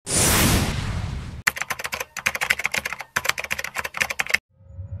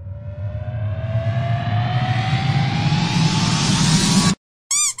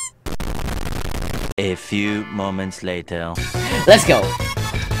A few moments later. Let's go.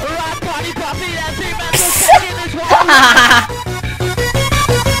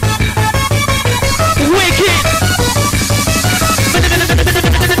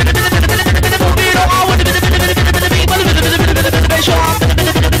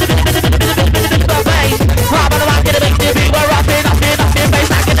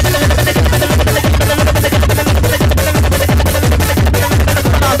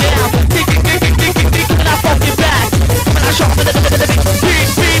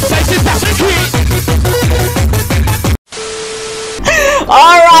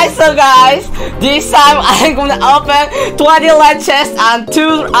 Alright, so guys, this time I'm gonna open 20 lead chests and 2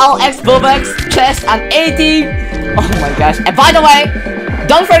 ROBLOX Bobux chests and 80. Oh my gosh. And by the way,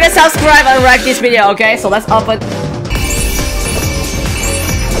 don't forget to subscribe and like this video, okay? So let's open.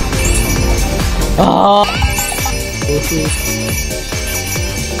 Oh.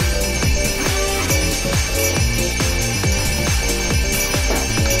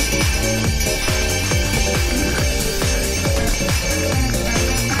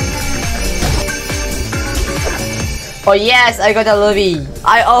 Oh yes, I got a Luby.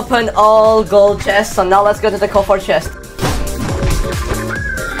 I opened all gold chests, so now let's go to the Coffer chest.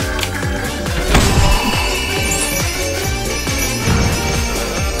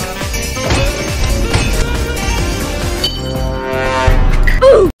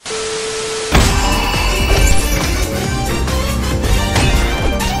 Ooh.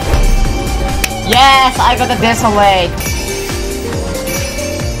 Yes, I got the Desolate.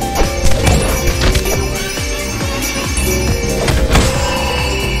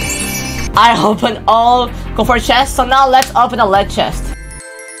 I opened all Coffer chests, so now let's open a lead chest.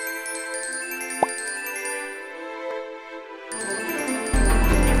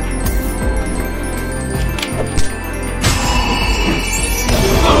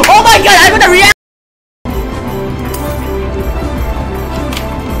 Oh my god, I'm gonna react!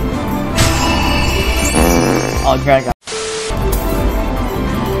 Oh, Dragon.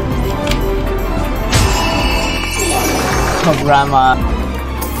 Oh, Grandma.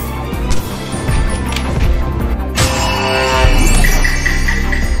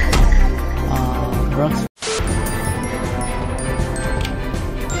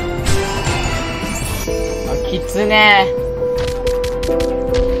 Kitsune.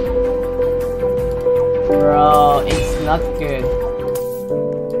 Bro, it's not good.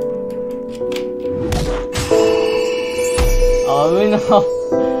 Oh no.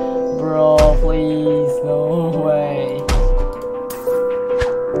 Bro, please, no way.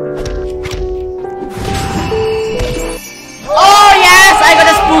 Oh yes, I got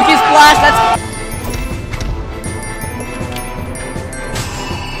a spooky splash. Let's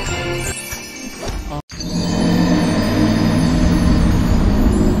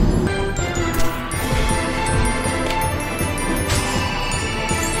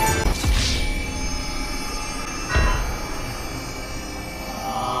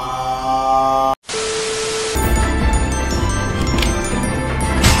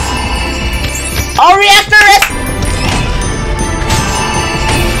oh, reactor is.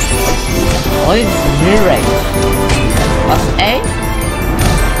 What is mirage? What's A?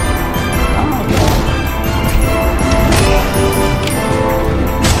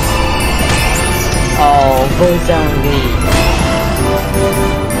 Oh, goes only.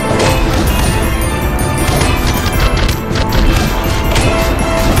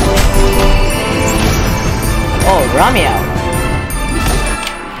 Oh, Romeo.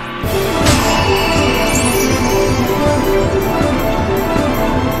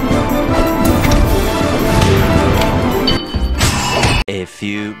 A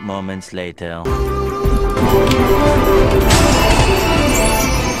few moments later.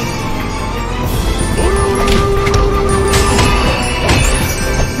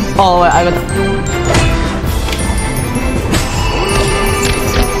 Oh wait, I got.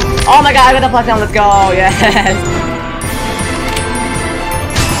 Oh my god, I got the platinum. Let's go! Yes.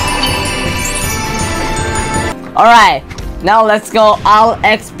 All right, now let's go. All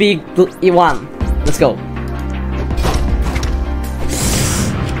XP E1. Let's go.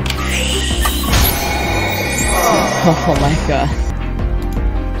 Oh my god.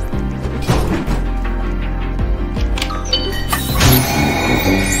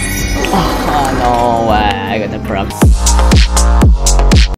 Oh no way, I got the props.